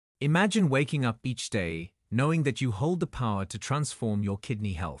Imagine waking up each day knowing that you hold the power to transform your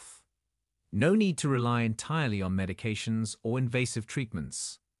kidney health. No need to rely entirely on medications or invasive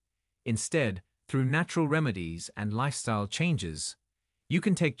treatments. Instead, through natural remedies and lifestyle changes, you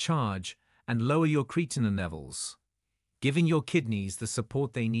can take charge and lower your creatinine levels, giving your kidneys the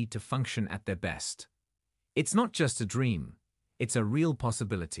support they need to function at their best. It's not just a dream, it's a real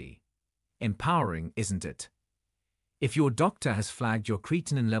possibility. Empowering, isn't it? If your doctor has flagged your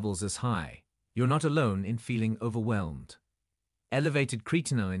creatinine levels as high, you're not alone in feeling overwhelmed. Elevated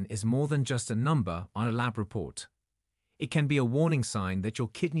creatinine is more than just a number on a lab report. It can be a warning sign that your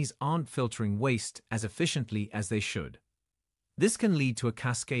kidneys aren't filtering waste as efficiently as they should. This can lead to a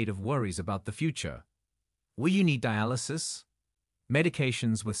cascade of worries about the future. Will you need dialysis,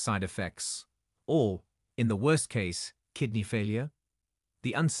 medications with side effects, or, in the worst case, kidney failure?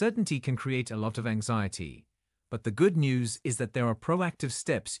 The uncertainty can create a lot of anxiety, but the good news is that there are proactive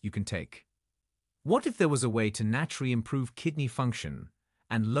steps you can take. What if there was a way to naturally improve kidney function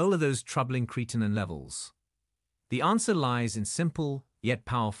and lower those troubling creatinine levels? The answer lies in simple, yet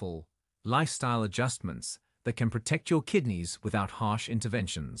powerful, lifestyle adjustments that can protect your kidneys without harsh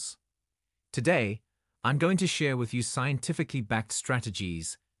interventions. Today, I'm going to share with you scientifically backed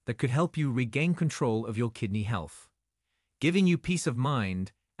strategies that could help you regain control of your kidney health, giving you peace of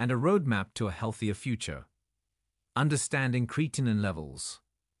mind and a roadmap to a healthier future. Understanding creatinine levels.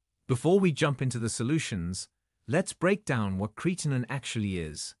 Before we jump into the solutions, let's break down what creatinine actually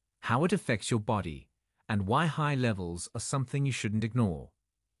is, how it affects your body, and why high levels are something you shouldn't ignore.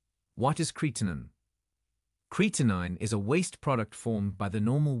 What is creatinine? Creatinine is a waste product formed by the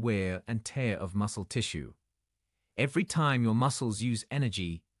normal wear and tear of muscle tissue. Every time your muscles use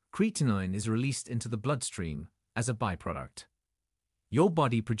energy, creatinine is released into the bloodstream as a byproduct. Your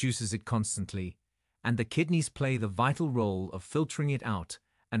body produces it constantly, and the kidneys play the vital role of filtering it out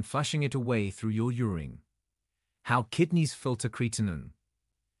and flushing it away through your urine. How kidneys filter creatinine.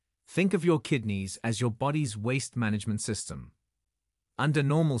 Think of your kidneys as your body's waste management system. Under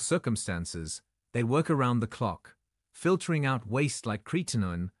normal circumstances, they work around the clock, filtering out waste like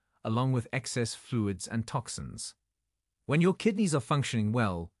creatinine along with excess fluids and toxins. When your kidneys are functioning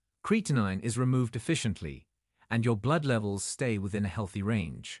well, creatinine is removed efficiently, and your blood levels stay within a healthy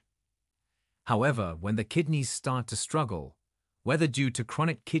range. However, when the kidneys start to struggle, whether due to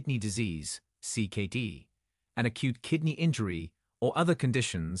chronic kidney disease, CKD, an acute kidney injury, or other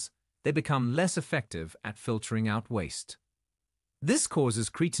conditions, they become less effective at filtering out waste. This causes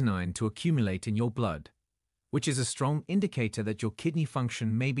creatinine to accumulate in your blood, which is a strong indicator that your kidney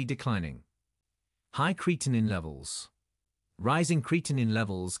function may be declining. High creatinine levels. Rising creatinine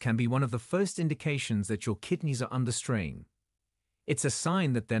levels can be one of the first indications that your kidneys are under strain. It's a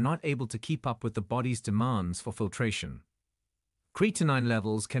sign that they're not able to keep up with the body's demands for filtration. Creatinine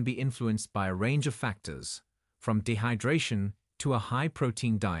levels can be influenced by a range of factors, from dehydration to a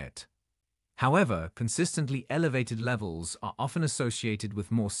high-protein diet. However, consistently elevated levels are often associated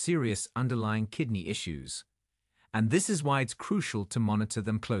with more serious underlying kidney issues, and this is why it's crucial to monitor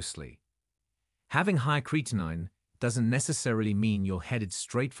them closely. Having high creatinine doesn't necessarily mean you're headed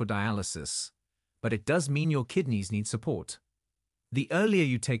straight for dialysis, but it does mean your kidneys need support. The earlier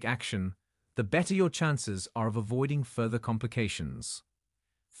you take action, the better your chances are of avoiding further complications.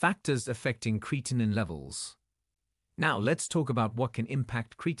 Factors affecting creatinine levels. Now let's talk about what can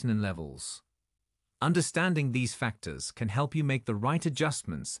impact creatinine levels. Understanding these factors can help you make the right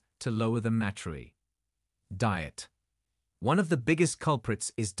adjustments to lower them naturally. Diet. One of the biggest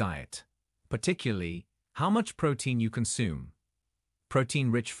culprits is diet, particularly how much protein you consume.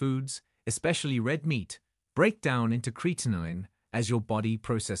 Protein-rich foods, especially red meat, break down into creatinine as your body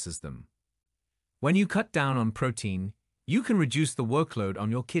processes them. When you cut down on protein, you can reduce the workload on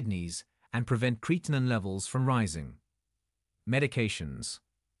your kidneys and prevent creatinine levels from rising. Medications.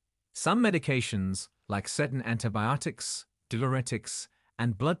 Some medications, like certain antibiotics, diuretics,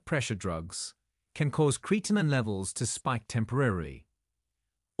 and blood pressure drugs, can cause creatinine levels to spike temporarily.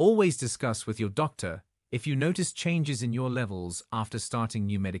 Always discuss with your doctor if you notice changes in your levels after starting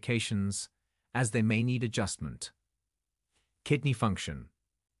new medications, as they may need adjustment. Kidney function.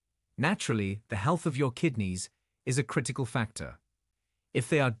 Naturally, the health of your kidneys is a critical factor. If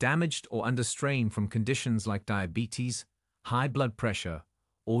they are damaged or under strain from conditions like diabetes, high blood pressure,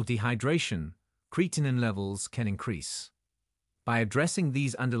 or dehydration, creatinine levels can increase. By addressing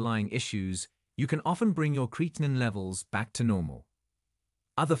these underlying issues, you can often bring your creatinine levels back to normal.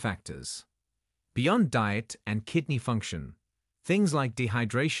 Other factors. Beyond diet and kidney function, things like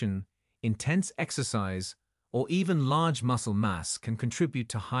dehydration, intense exercise, or even large muscle mass can contribute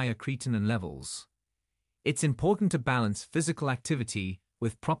to higher creatinine levels. It's important to balance physical activity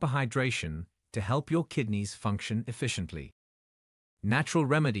with proper hydration to help your kidneys function efficiently. Natural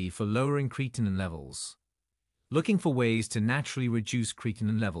remedy for lowering creatinine levels. Looking for ways to naturally reduce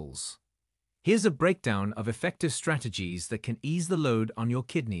creatinine levels. Here's a breakdown of effective strategies that can ease the load on your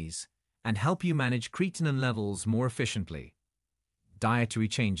kidneys and help you manage creatinine levels more efficiently. Dietary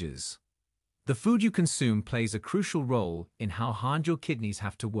changes. The food you consume plays a crucial role in how hard your kidneys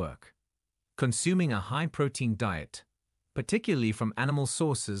have to work. Consuming a high-protein diet, particularly from animal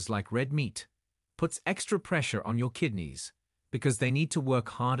sources like red meat, puts extra pressure on your kidneys because they need to work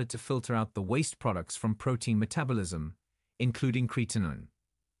harder to filter out the waste products from protein metabolism, including creatinine.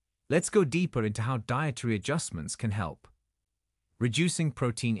 Let's go deeper into how dietary adjustments can help. Reducing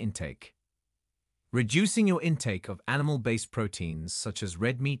protein intake. Reducing your intake of animal-based proteins such as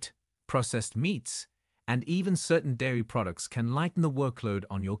red meat, processed meats, and even certain dairy products can lighten the workload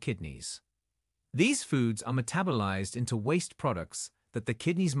on your kidneys. These foods are metabolized into waste products that the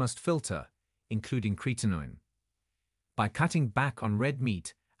kidneys must filter, including creatinine. By cutting back on red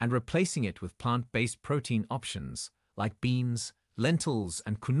meat and replacing it with plant-based protein options like beans, lentils,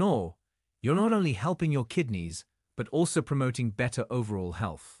 and quinoa, you're not only helping your kidneys, but also promoting better overall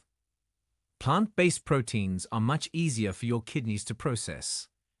health. Plant-based proteins are much easier for your kidneys to process,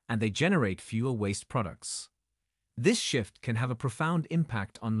 and they generate fewer waste products. This shift can have a profound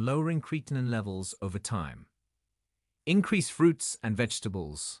impact on lowering creatinine levels over time. Increase fruits and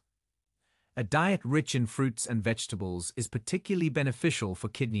vegetables. A diet rich in fruits and vegetables is particularly beneficial for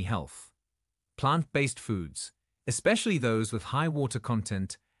kidney health. Plant-based foods, especially those with high water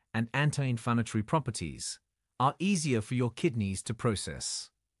content and anti-inflammatory properties, are easier for your kidneys to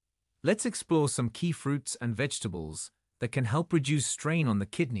process. Let's explore some key fruits and vegetables that can help reduce strain on the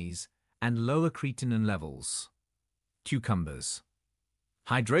kidneys and lower creatinine levels. Cucumbers.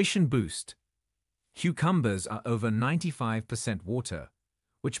 Hydration boost. Cucumbers are over 95% water,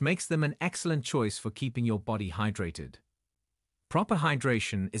 which makes them an excellent choice for keeping your body hydrated. Proper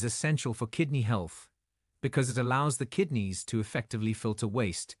hydration is essential for kidney health because it allows the kidneys to effectively filter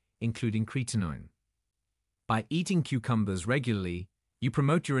waste, including creatinine. By eating cucumbers regularly, you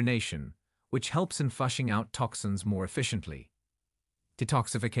promote urination, which helps in flushing out toxins more efficiently.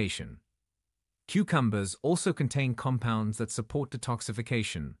 Detoxification. Cucumbers also contain compounds that support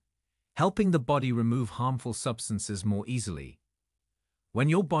detoxification, helping the body remove harmful substances more easily. When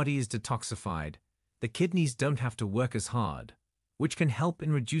your body is detoxified, the kidneys don't have to work as hard, which can help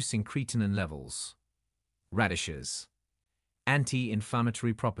in reducing creatinine levels. Radishes.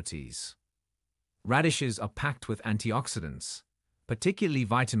 Anti-inflammatory properties. Radishes are packed with antioxidants, particularly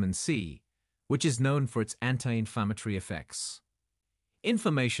vitamin C, which is known for its anti-inflammatory effects.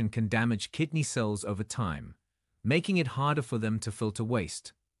 Inflammation can damage kidney cells over time, making it harder for them to filter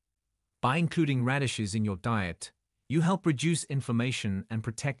waste. By including radishes in your diet, you help reduce inflammation and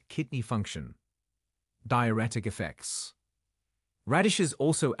protect kidney function. Diuretic effects. Radishes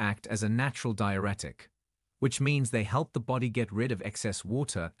also act as a natural diuretic, which means they help the body get rid of excess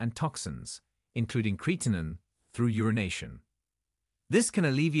water and toxins, including creatinine, through urination. This can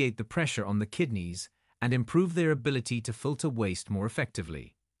alleviate the pressure on the kidneys and improve their ability to filter waste more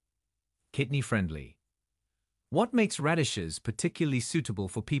effectively. Kidney-friendly. What makes radishes particularly suitable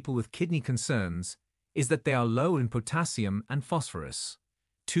for people with kidney concerns is that they are low in potassium and phosphorus,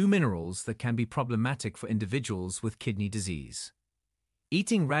 two minerals that can be problematic for individuals with kidney disease.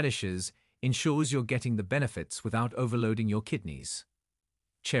 Eating radishes ensures you're getting the benefits without overloading your kidneys.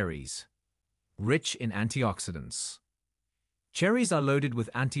 Cherries. Rich in antioxidants. Cherries are loaded with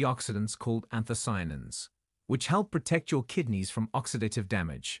antioxidants called anthocyanins, which help protect your kidneys from oxidative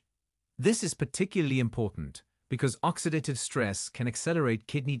damage. This is particularly important because oxidative stress can accelerate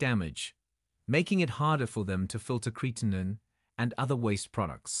kidney damage, making it harder for them to filter creatinine and other waste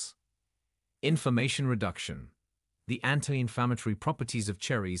products. Inflammation reduction. The anti-inflammatory properties of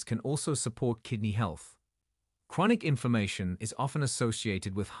cherries can also support kidney health. Chronic inflammation is often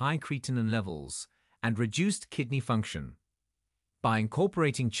associated with high creatinine levels and reduced kidney function. By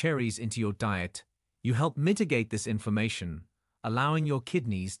incorporating cherries into your diet, you help mitigate this inflammation, allowing your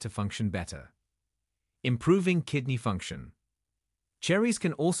kidneys to function better. Improving kidney function. Cherries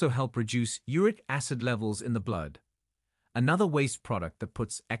can also help reduce uric acid levels in the blood, another waste product that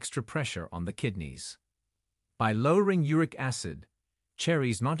puts extra pressure on the kidneys. By lowering uric acid,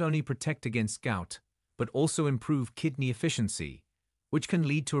 cherries not only protect against gout, but also improve kidney efficiency, which can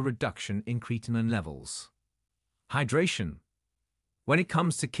lead to a reduction in creatinine levels. Hydration. When it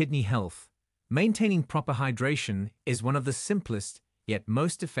comes to kidney health, maintaining proper hydration is one of the simplest yet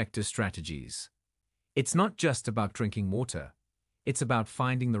most effective strategies. It's not just about drinking water. It's about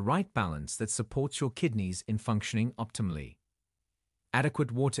finding the right balance that supports your kidneys in functioning optimally.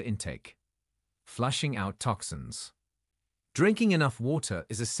 Adequate water intake. Flushing out toxins. Drinking enough water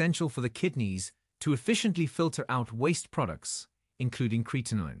is essential for the kidneys to efficiently filter out waste products, including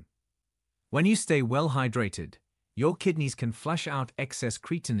creatinine. When you stay well hydrated, your kidneys can flush out excess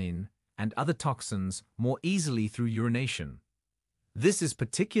creatinine and other toxins more easily through urination. This is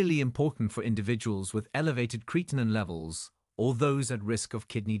particularly important for individuals with elevated creatinine levels or those at risk of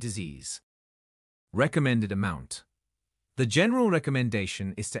kidney disease. Recommended amount. The general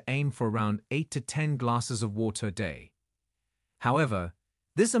recommendation is to aim for around 8 to 10 glasses of water a day. However,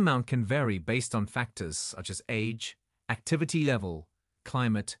 this amount can vary based on factors such as age, activity level,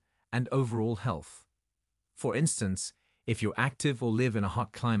 climate, and overall health. For instance, if you're active or live in a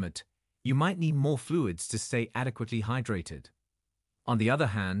hot climate, you might need more fluids to stay adequately hydrated. On the other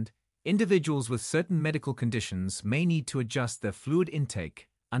hand, individuals with certain medical conditions may need to adjust their fluid intake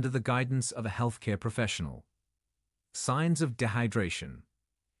under the guidance of a healthcare professional. Signs of dehydration.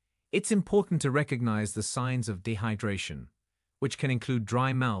 It's important to recognize the signs of dehydration, which can include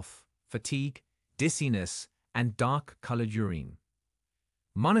dry mouth, fatigue, dizziness, and dark-colored urine.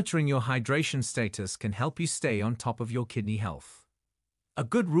 Monitoring your hydration status can help you stay on top of your kidney health. A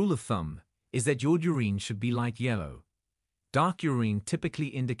good rule of thumb is that your urine should be light yellow. Dark urine typically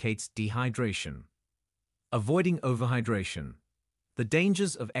indicates dehydration. Avoiding overhydration. The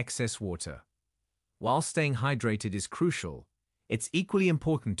dangers of excess water. While staying hydrated is crucial, it's equally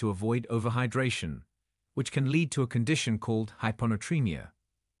important to avoid overhydration, which can lead to a condition called hyponatremia.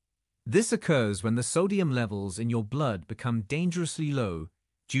 This occurs when the sodium levels in your blood become dangerously low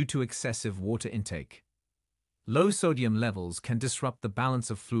due to excessive water intake. Low sodium levels can disrupt the balance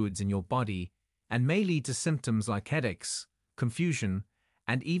of fluids in your body and may lead to symptoms like headaches, confusion,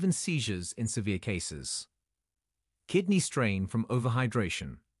 and even seizures in severe cases. Kidney strain from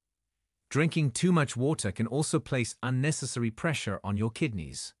overhydration. Drinking too much water can also place unnecessary pressure on your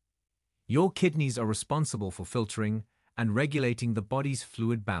kidneys. Your kidneys are responsible for filtering and regulating the body's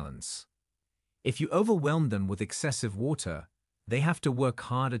fluid balance. If you overwhelm them with excessive water, they have to work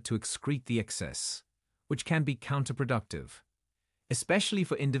harder to excrete the excess, which can be counterproductive, especially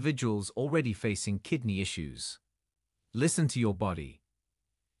for individuals already facing kidney issues. Listen to your body.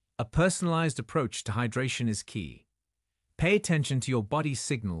 A personalized approach to hydration is key. Pay attention to your body's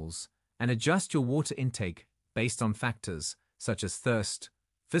signals and adjust your water intake based on factors such as thirst,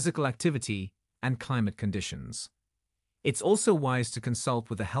 physical activity, and climate conditions. It's also wise to consult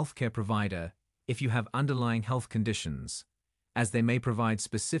with a healthcare provider if you have underlying health conditions, as they may provide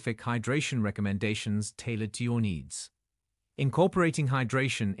specific hydration recommendations tailored to your needs. Incorporating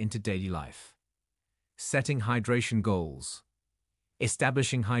hydration into daily life. Setting hydration goals.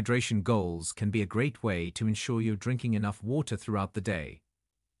 Establishing hydration goals can be a great way to ensure you're drinking enough water throughout the day.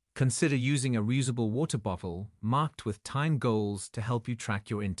 Consider using a reusable water bottle marked with time goals to help you track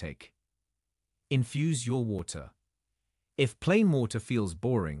your intake. Infuse your water. If plain water feels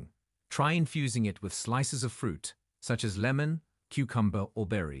boring, try infusing it with slices of fruit, such as lemon, cucumber, or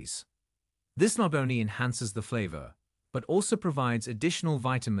berries. This not only enhances the flavor, but also provides additional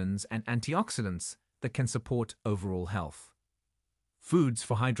vitamins and antioxidants that can support overall health. Foods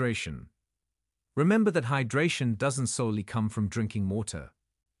for hydration. Remember that hydration doesn't solely come from drinking water.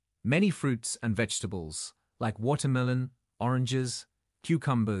 Many fruits and vegetables, like watermelon, oranges,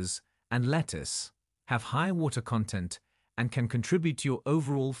 cucumbers, and lettuce, have high water content and can contribute to your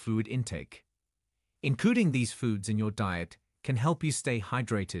overall fluid intake. Including these foods in your diet can help you stay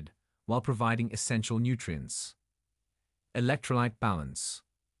hydrated while providing essential nutrients. Electrolyte balance.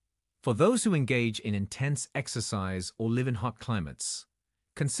 For those who engage in intense exercise or live in hot climates,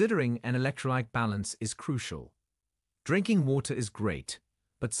 considering an electrolyte balance is crucial. Drinking water is great,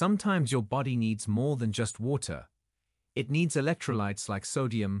 but sometimes your body needs more than just water. It needs electrolytes like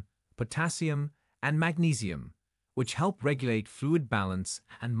sodium, potassium, and magnesium, which help regulate fluid balance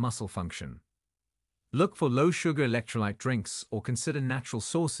and muscle function. Look for low-sugar electrolyte drinks or consider natural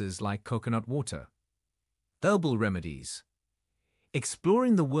sources like coconut water. Herbal remedies.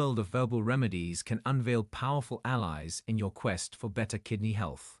 Exploring the world of herbal remedies can unveil powerful allies in your quest for better kidney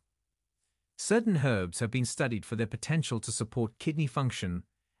health. Certain herbs have been studied for their potential to support kidney function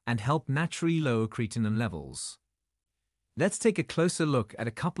and help naturally lower creatinine levels. Let's take a closer look at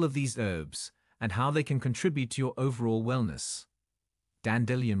a couple of these herbs and how they can contribute to your overall wellness.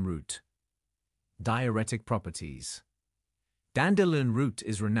 Dandelion root. Diuretic properties. Dandelion root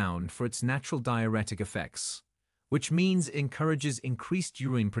is renowned for its natural diuretic effects, which means it encourages increased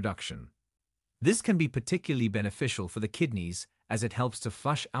urine production. This can be particularly beneficial for the kidneys as it helps to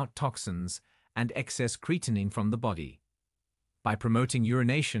flush out toxins and excess creatinine from the body. By promoting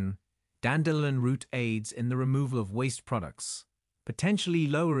urination, dandelion root aids in the removal of waste products, potentially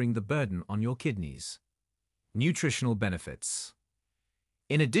lowering the burden on your kidneys. Nutritional benefits.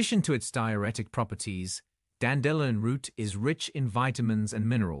 In addition to its diuretic properties, dandelion root is rich in vitamins and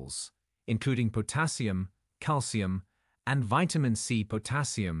minerals, including potassium, calcium, and vitamin C.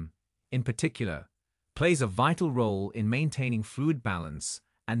 Potassium, in particular, plays a vital role in maintaining fluid balance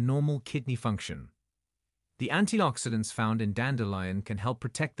and normal kidney function. The antioxidants found in dandelion can help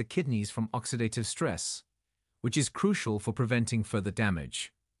protect the kidneys from oxidative stress, which is crucial for preventing further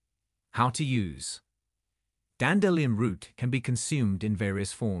damage. How to use. Dandelion root can be consumed in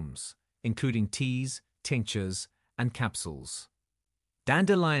various forms, including teas, tinctures, and capsules.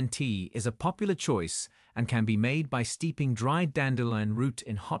 Dandelion tea is a popular choice and can be made by steeping dried dandelion root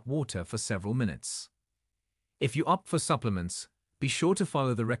in hot water for several minutes. If you opt for supplements, be sure to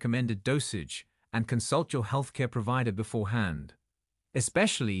follow the recommended dosage and consult your healthcare provider beforehand,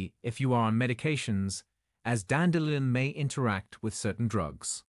 especially if you are on medications, as dandelion may interact with certain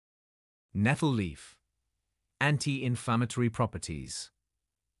drugs. Nettle leaf. Anti-inflammatory properties.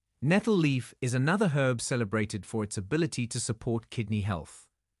 Nettle leaf is another herb celebrated for its ability to support kidney health.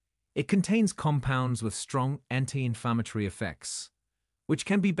 It contains compounds with strong anti-inflammatory effects, which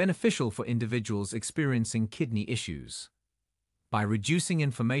can be beneficial for individuals experiencing kidney issues. By reducing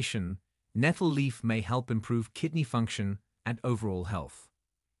inflammation, nettle leaf may help improve kidney function and overall health.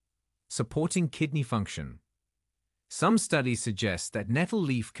 Supporting kidney function. Some studies suggest that nettle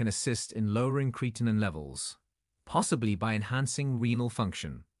leaf can assist in lowering creatinine levels, possibly by enhancing renal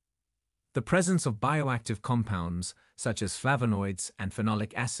function. The presence of bioactive compounds, such as flavonoids and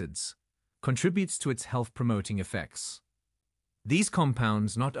phenolic acids, contributes to its health-promoting effects. These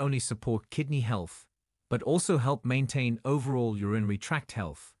compounds not only support kidney health, but also help maintain overall urinary tract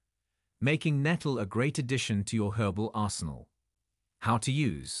health, making nettle a great addition to your herbal arsenal. How to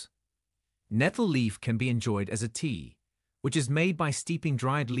use. Nettle leaf can be enjoyed as a tea, which is made by steeping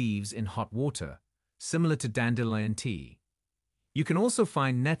dried leaves in hot water, similar to dandelion tea. You can also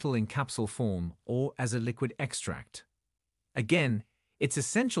find nettle in capsule form or as a liquid extract. Again, it's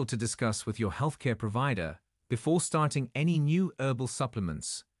essential to discuss with your healthcare provider before starting any new herbal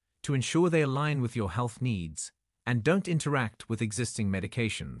supplements to ensure they align with your health needs and don't interact with existing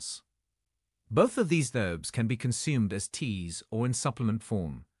medications. Both of these herbs can be consumed as teas or in supplement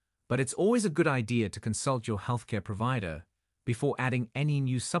form, but it's always a good idea to consult your healthcare provider before adding any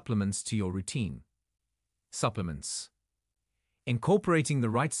new supplements to your routine. Supplements. Incorporating the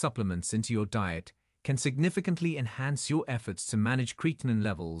right supplements into your diet can significantly enhance your efforts to manage creatinine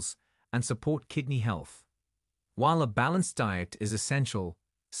levels and support kidney health. While a balanced diet is essential,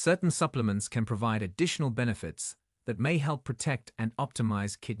 certain supplements can provide additional benefits that may help protect and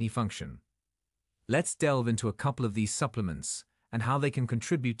optimize kidney function. Let's delve into a couple of these supplements and how they can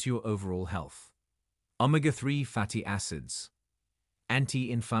contribute to your overall health. Omega-3 fatty acids.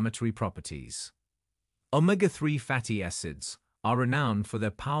 Anti-inflammatory properties. Omega-3 fatty acids are renowned for their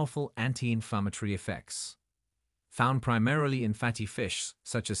powerful anti-inflammatory effects. Found primarily in fatty fish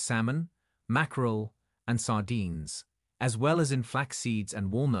such as salmon, mackerel, and sardines, as well as in flax seeds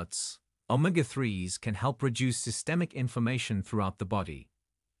and walnuts, omega-3s can help reduce systemic inflammation throughout the body.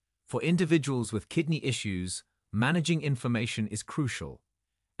 For individuals with kidney issues, managing inflammation is crucial,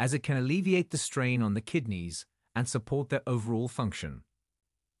 as it can alleviate the strain on the kidneys and support their overall function.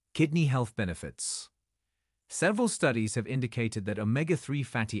 Kidney health benefits. Several studies have indicated that omega-3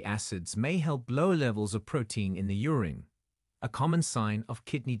 fatty acids may help lower levels of protein in the urine, a common sign of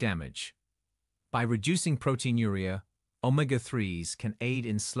kidney damage. By reducing proteinuria, omega-3s can aid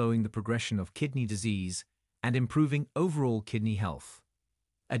in slowing the progression of kidney disease and improving overall kidney health.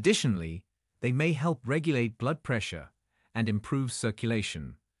 Additionally, they may help regulate blood pressure and improve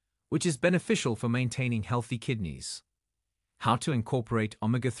circulation, which is beneficial for maintaining healthy kidneys. How to incorporate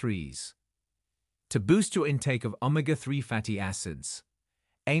omega-3s. To boost your intake of omega-3 fatty acids,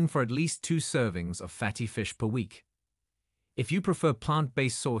 aim for at least 2 servings of fatty fish per week. If you prefer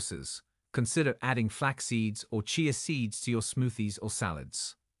plant-based sources, consider adding flax seeds or chia seeds to your smoothies or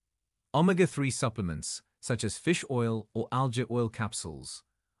salads. Omega-3 supplements, such as fish oil or algae oil capsules,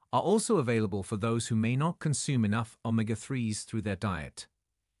 are also available for those who may not consume enough omega-3s through their diet.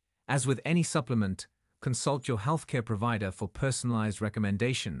 As with any supplement, consult your healthcare provider for personalized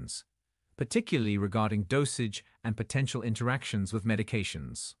recommendations, particularly regarding dosage and potential interactions with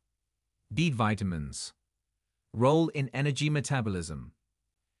medications. B vitamins. Role in energy metabolism.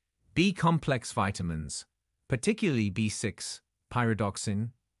 B-complex vitamins, particularly B6, pyridoxine,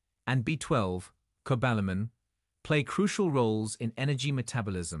 and B12, cobalamin, play crucial roles in energy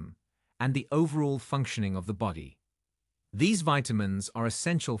metabolism and the overall functioning of the body. These vitamins are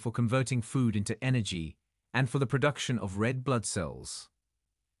essential for converting food into energy and for the production of red blood cells.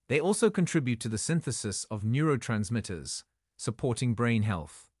 They also contribute to the synthesis of neurotransmitters, supporting brain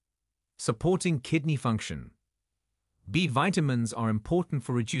health. Supporting kidney function. B vitamins are important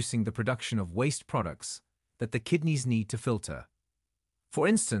for reducing the production of waste products that the kidneys need to filter. For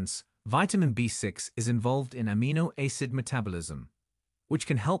instance, vitamin B6 is involved in amino acid metabolism, which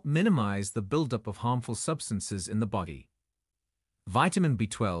can help minimize the buildup of harmful substances in the body. Vitamin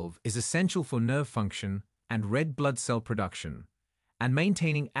B12 is essential for nerve function and red blood cell production, and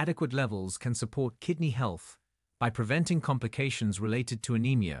maintaining adequate levels can support kidney health by preventing complications related to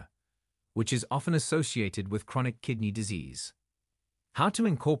anemia, which is often associated with chronic kidney disease. How to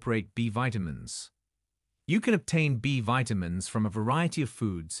incorporate B vitamins. You can obtain B vitamins from a variety of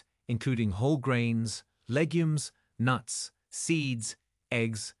foods, including whole grains, legumes, nuts, seeds,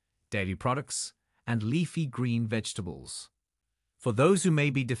 eggs, dairy products, and leafy green vegetables. For those who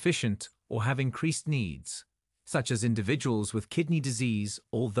may be deficient or have increased needs, such as individuals with kidney disease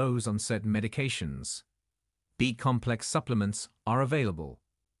or those on certain medications, B-complex supplements are available.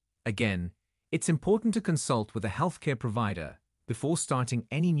 Again, it's important to consult with a healthcare provider before starting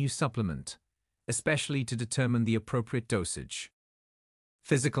any new supplement, especially to determine the appropriate dosage.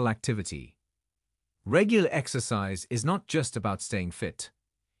 Physical activity. Regular exercise is not just about staying fit.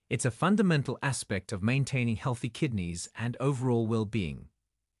 It's a fundamental aspect of maintaining healthy kidneys and overall well-being.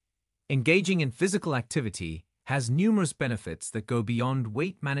 Engaging in physical activity has numerous benefits that go beyond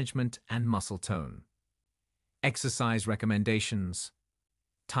weight management and muscle tone. Exercise recommendations.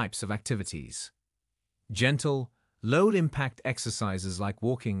 Types of activities. Gentle, low-impact exercises like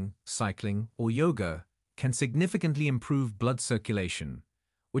walking, cycling, or yoga can significantly improve blood circulation,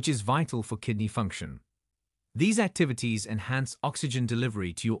 which is vital for kidney function. These activities enhance oxygen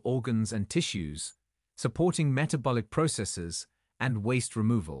delivery to your organs and tissues, supporting metabolic processes and waste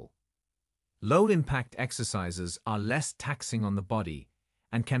removal. Low-impact exercises are less taxing on the body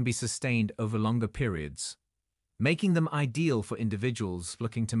and can be sustained over longer periods, making them ideal for individuals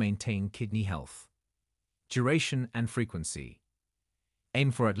looking to maintain kidney health. Duration and frequency.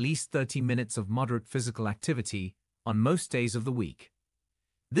 Aim for at least 30 minutes of moderate physical activity on most days of the week.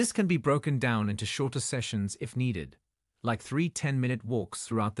 This can be broken down into shorter sessions if needed, like 3 10-minute walks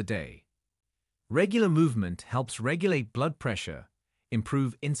throughout the day. Regular movement helps regulate blood pressure,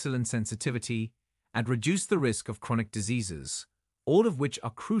 improve insulin sensitivity, and reduce the risk of chronic diseases, all of which are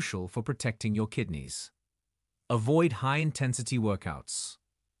crucial for protecting your kidneys. Avoid high-intensity workouts.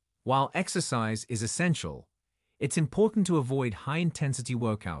 While exercise is essential, it's important to avoid high-intensity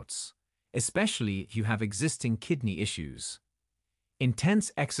workouts, especially if you have existing kidney issues.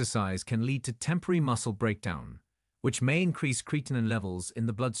 Intense exercise can lead to temporary muscle breakdown, which may increase creatinine levels in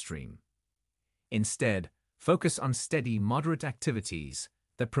the bloodstream. Instead, focus on steady, moderate activities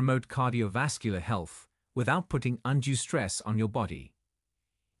that promote cardiovascular health without putting undue stress on your body.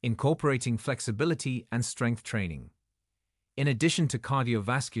 Incorporating flexibility and strength training. In addition to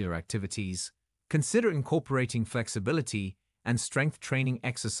cardiovascular activities, consider incorporating flexibility and strength training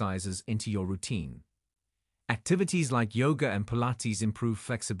exercises into your routine. Activities like yoga and Pilates improve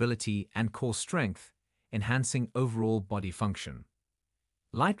flexibility and core strength, enhancing overall body function.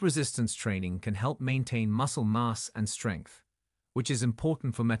 Light resistance training can help maintain muscle mass and strength, which is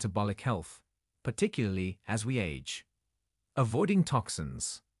important for metabolic health, particularly as we age. Avoiding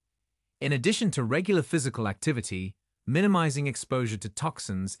toxins. In addition to regular physical activity, minimizing exposure to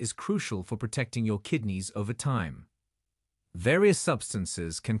toxins is crucial for protecting your kidneys over time. Various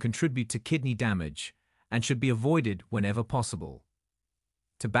substances can contribute to kidney damage and should be avoided whenever possible.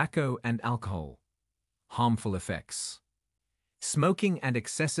 Tobacco and alcohol. Harmful effects. Smoking and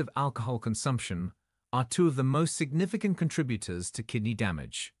excessive alcohol consumption are two of the most significant contributors to kidney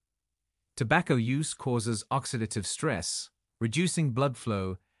damage. Tobacco use causes oxidative stress, reducing blood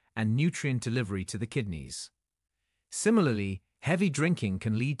flow and nutrient delivery to the kidneys. Similarly, heavy drinking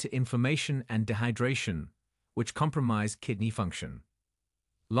can lead to inflammation and dehydration, which compromise kidney function.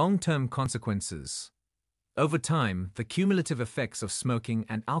 Long-term consequences. Over time, the cumulative effects of smoking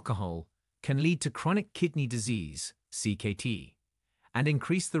and alcohol can lead to chronic kidney disease, CKD, and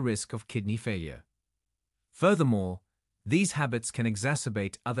increase the risk of kidney failure. Furthermore, these habits can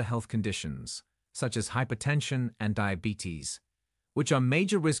exacerbate other health conditions, such as hypertension and diabetes, which are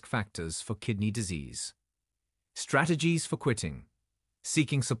major risk factors for kidney disease. Strategies for quitting.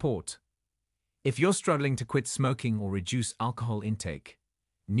 Seeking support. If you're struggling to quit smoking or reduce alcohol intake,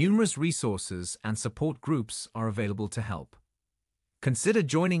 numerous resources and support groups are available to help. Consider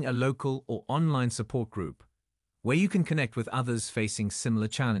joining a local or online support group where you can connect with others facing similar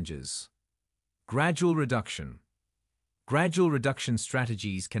challenges. Gradual reduction. Gradual reduction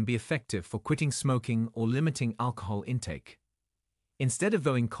strategies can be effective for quitting smoking or limiting alcohol intake. Instead of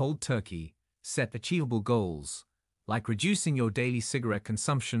going cold turkey, set achievable goals, like reducing your daily cigarette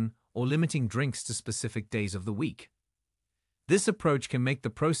consumption or limiting drinks to specific days of the week. This approach can make the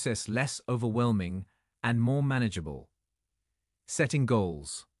process less overwhelming and more manageable. Setting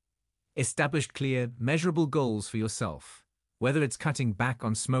goals. Establish clear, measurable goals for yourself, whether it's cutting back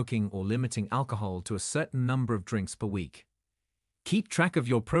on smoking or limiting alcohol to a certain number of drinks per week. Keep track of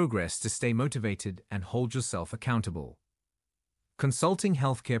your progress to stay motivated and hold yourself accountable. Consulting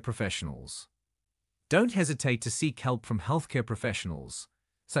healthcare professionals. Don't hesitate to seek help from healthcare professionals,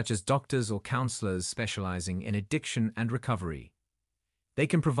 such as doctors or counselors specializing in addiction and recovery. They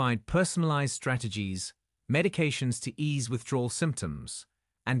can provide personalized strategies, medications to ease withdrawal symptoms,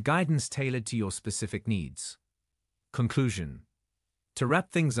 and guidance tailored to your specific needs. Conclusion. To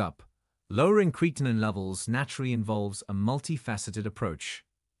wrap things up, lowering creatinine levels naturally involves a multifaceted approach.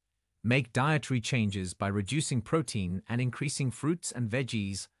 Make dietary changes by reducing protein and increasing fruits and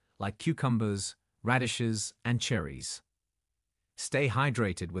veggies like cucumbers, radishes, and cherries. Stay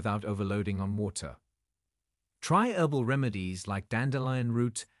hydrated without overloading on water. Try herbal remedies like dandelion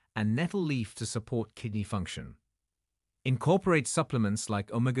root and nettle leaf to support kidney function. Incorporate supplements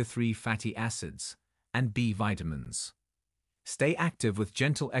like omega-3 fatty acids and B vitamins. Stay active with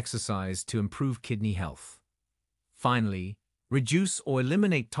gentle exercise to improve kidney health. Finally, reduce or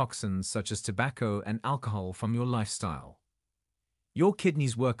eliminate toxins such as tobacco and alcohol from your lifestyle. Your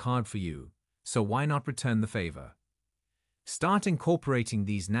kidneys work hard for you, so why not return the favor? Start incorporating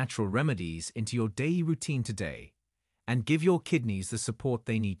these natural remedies into your daily routine today and give your kidneys the support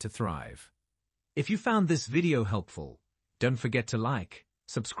they need to thrive. If you found this video helpful, don't forget to like,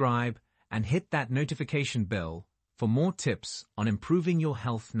 subscribe, and hit that notification bell for more tips on improving your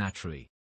health naturally.